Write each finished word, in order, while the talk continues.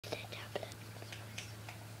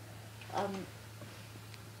Um,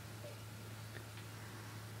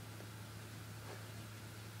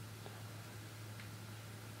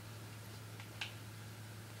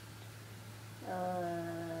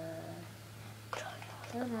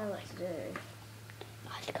 I don't know what to do.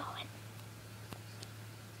 How's it going?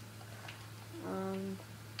 Not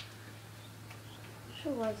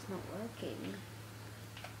sure why it's not working.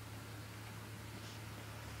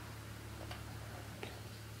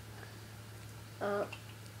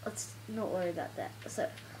 Let's not worry about that. So,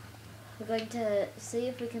 we're going to see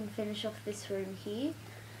if we can finish off this room here,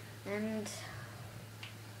 and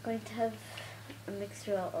going to have a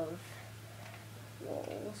mixture of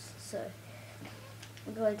walls. So,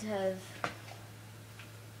 we're going to have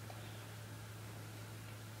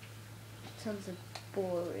tons of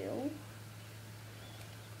boreal.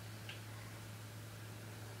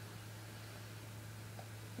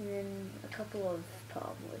 And then a couple of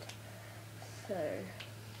palm wood. So,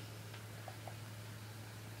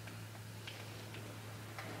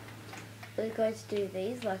 we're going to do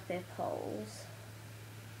these like they're poles.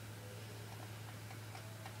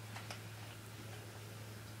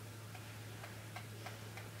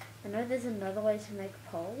 I know there's another way to make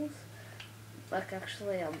poles, like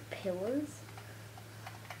actually pillars,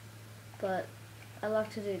 but I like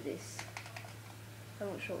to do this. I'm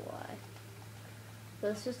not sure why,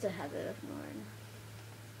 but it's just a habit of mine.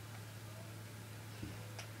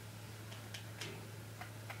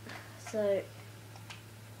 So,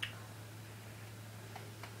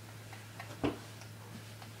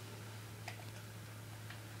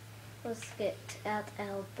 let's get out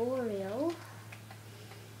our boreal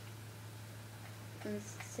and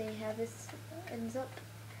see how this ends up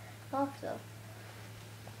after.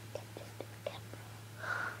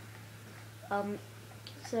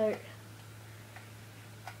 So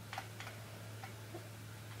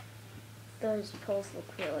those poles look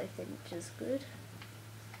really thin, which is good.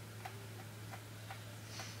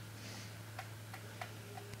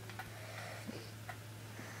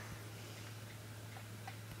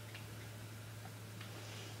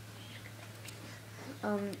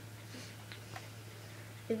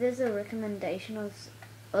 If there's a recommendation of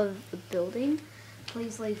the building,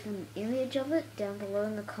 please leave an image of it down below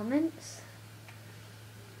in the comments,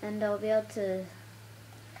 and I'll be able to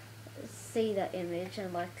see that image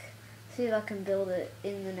and see if I can build it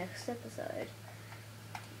in the next episode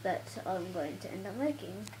that I'm going to end up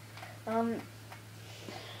making.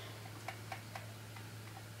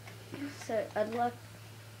 So I'd like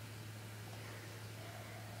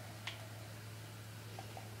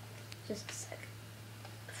just a sec.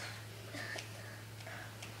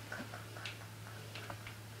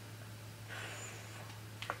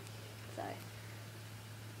 Sorry.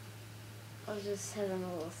 I was just having a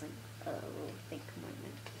little think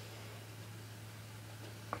moment.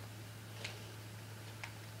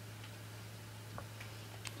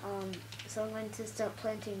 So I'm going to start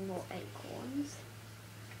planting more acorns.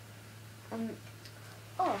 Oh,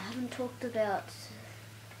 I haven't talked about.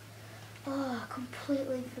 Oh, I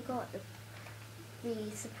completely forgot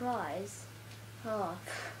the surprise. Oh,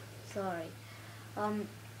 sorry.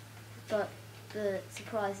 But the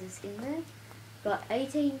surprise is in there. Got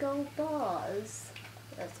 18 gold bars.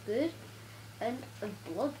 That's good. And a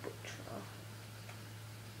blood butcher.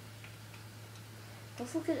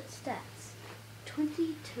 Let's look at its stats.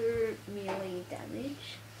 22 melee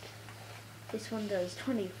damage. This one does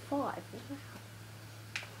 25.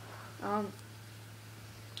 Wow.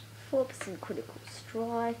 4% critical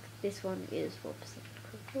strike. This one is 4%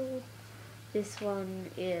 critical. This one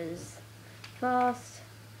is fast,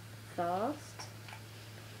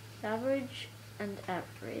 average, and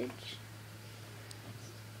average.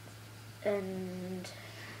 And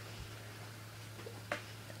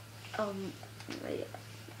wait,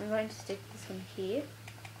 I'm going to stick this one here.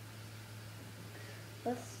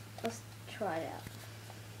 Let's try it out.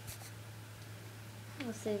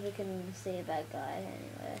 Let's see if we can see a bad guy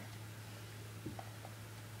anywhere.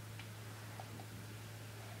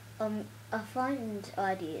 I find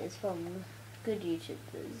ideas from good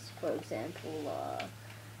YouTubers, for example,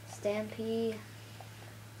 Stampy,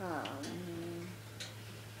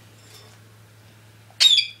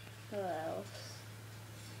 who else?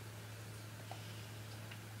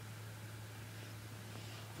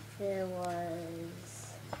 There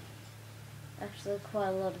was actually quite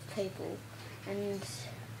a lot of people, and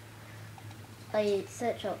I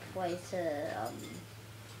search up ways to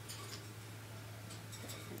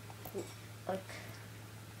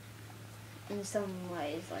in some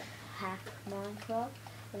ways hack Minecraft.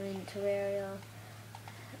 I mean Terraria.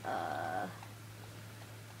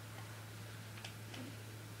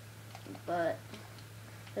 But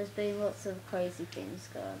there's been lots of crazy things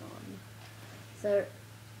going on. So,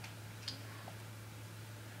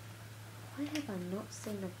 why have I not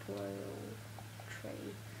seen a boreal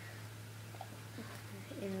tree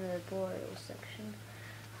in the boreal section?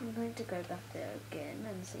 I'm going to go back there again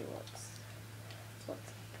and see what's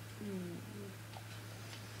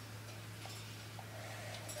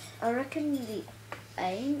I reckon the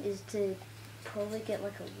aim is to probably get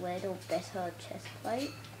like a lead or better chest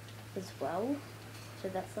plate as well. So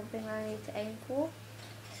that's something I need to aim for.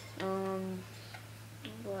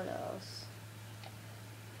 What else?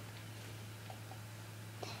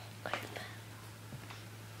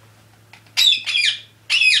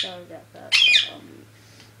 Sorry about that.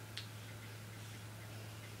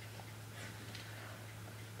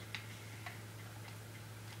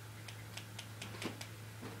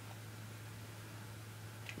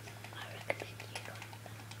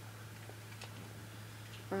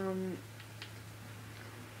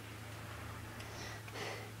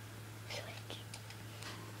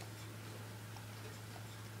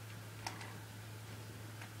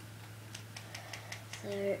 So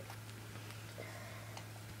It's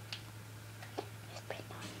been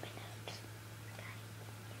 9 minutes.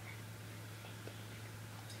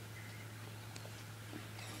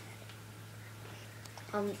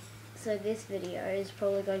 so this video is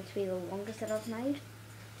probably going to be the longest that I've made.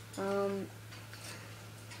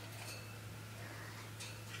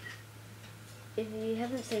 If you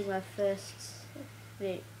haven't seen my first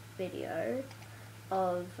video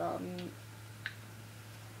of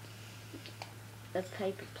a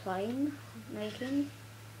paper plane making,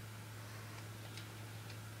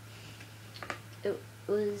 it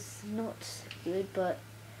was not good, but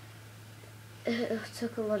it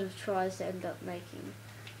took a lot of tries to end up making.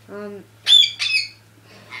 So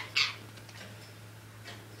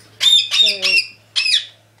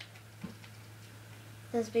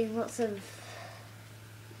there's been lots of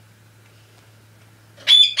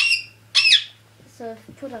So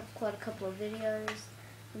I've put up quite a couple of videos.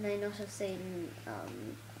 You may not have seen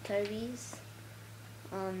Toby's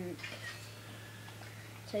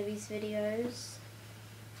videos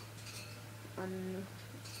on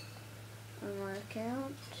my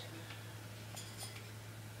account.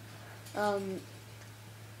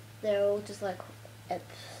 They're all just like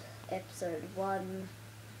episode 1,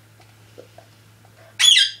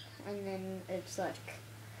 and then it's like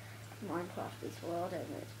Minecraft is World, and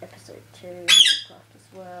it's episode 2, Minecraft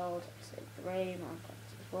is World, episode 3,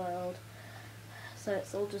 Minecraft is World. So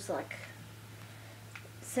it's all just like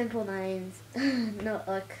simple names, not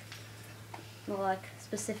like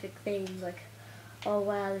specific themes, like, oh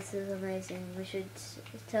wow, this is amazing, we should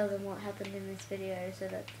tell them what happened in this video so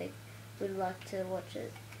that they would like to watch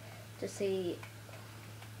it to see,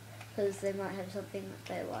 because they might have something that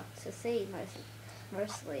they like to see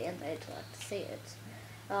mostly, and they'd like to see it.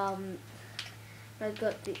 I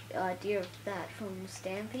got the idea of that from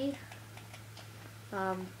Stampy,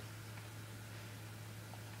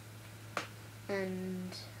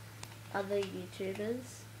 and other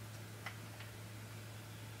YouTubers,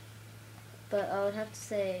 but I would have to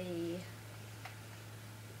say,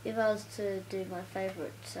 if I was to do my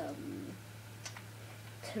favourite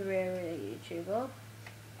Terraria YouTuber,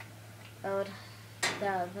 that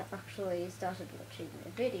I've actually started watching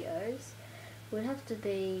their videos, would have to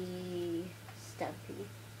be Stampy.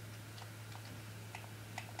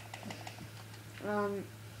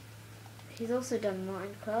 He's also done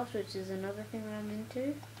Minecraft, which is another thing that I'm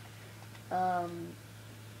into.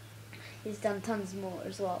 He's done tons more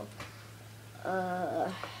as well.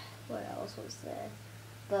 What else was there?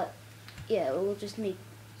 But yeah, we'll just need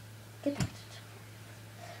get back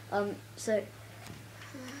to it. So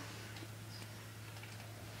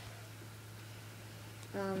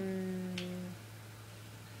I'm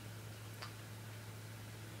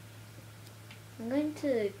going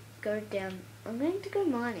to go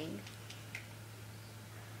mining.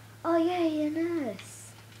 Oh yeah, you're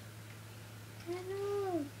nice. I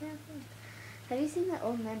know. Have you seen that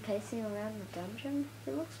old man pacing around the dungeon?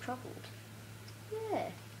 He looks troubled.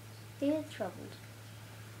 Yeah, he is troubled.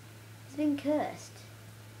 He's been cursed.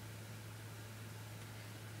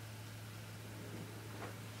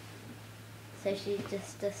 So she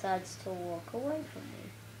just decides to walk away from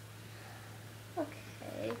me.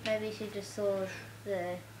 Okay, maybe she just saw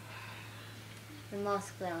the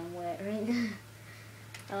mask that I'm wearing.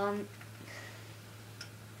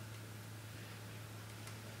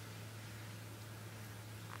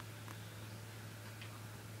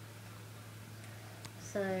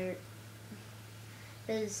 So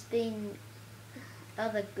there's been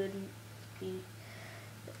other good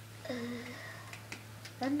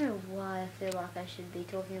I don't know why I feel like I should be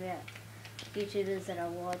talking about YouTubers that I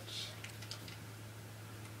watch.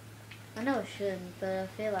 I know I shouldn't, but I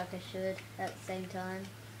feel like I should at the same time.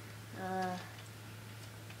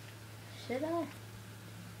 Should I?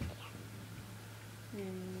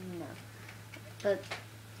 No. But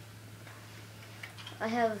I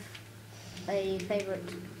have a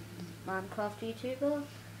favourite Minecraft YouTuber.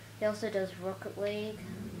 He also does Rocket League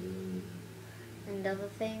and other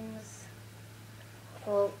things.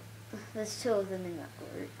 Well, there's two of them in that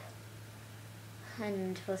group.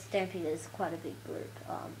 And for Stampy there's quite a big group.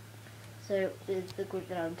 So the group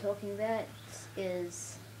that I'm talking about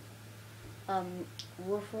is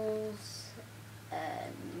Waffles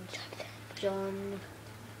and John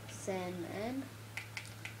Sandman.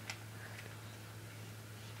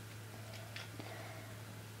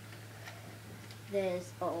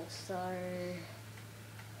 There's also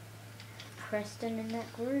Preston in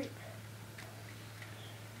that group.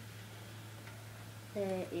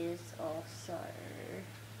 There is also,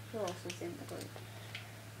 who else is in the group?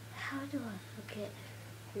 How do I forget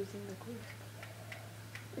who's in the group?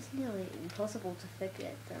 It's nearly impossible to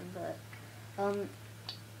forget them, but,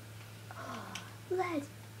 lad!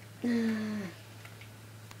 Would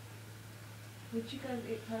you guys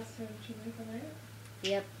eat pasta and chili for later?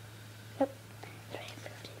 Yep. Yep.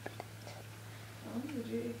 3:50 minutes. Did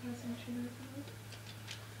you eat pasta and tuna for later?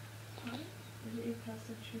 Pardon? Did you eat pasta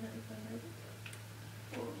and tuna for later?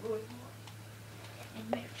 Or really hot? I'm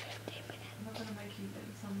 50 minutes. not going to make you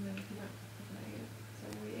eat something if you don't fucking eat it. So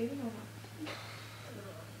are we eating or not?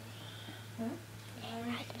 Huh? I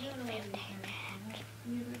think 15 minutes.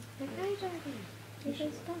 You guys Okay, Daddy. You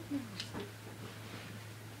can stop now.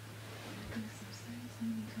 I'm so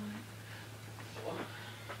tight.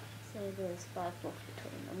 So there's 5 blocks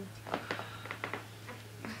between them.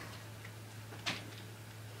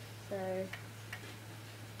 So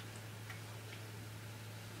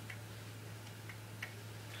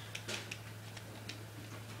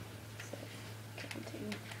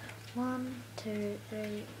counting 1, 2,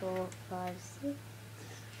 3, 4, 5, 6.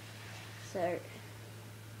 So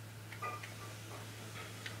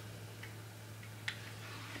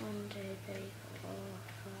 1, 2, 3, 4,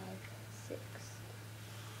 5, 6.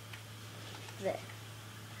 There.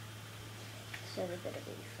 So there better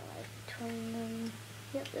be 5 between them.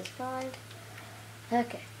 Yep, there's 5.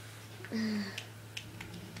 Okay.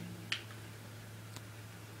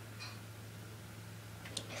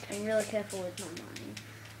 I'm really careful with my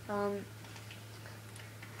mining.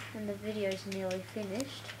 And the video's nearly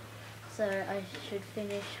finished. So I should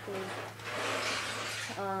finish with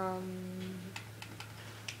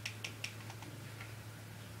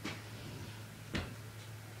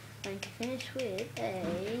going to finish with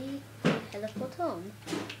a heliporton.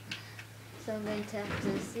 So I'm going to have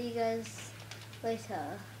to see you guys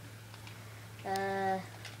later.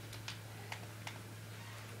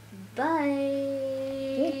 Bye!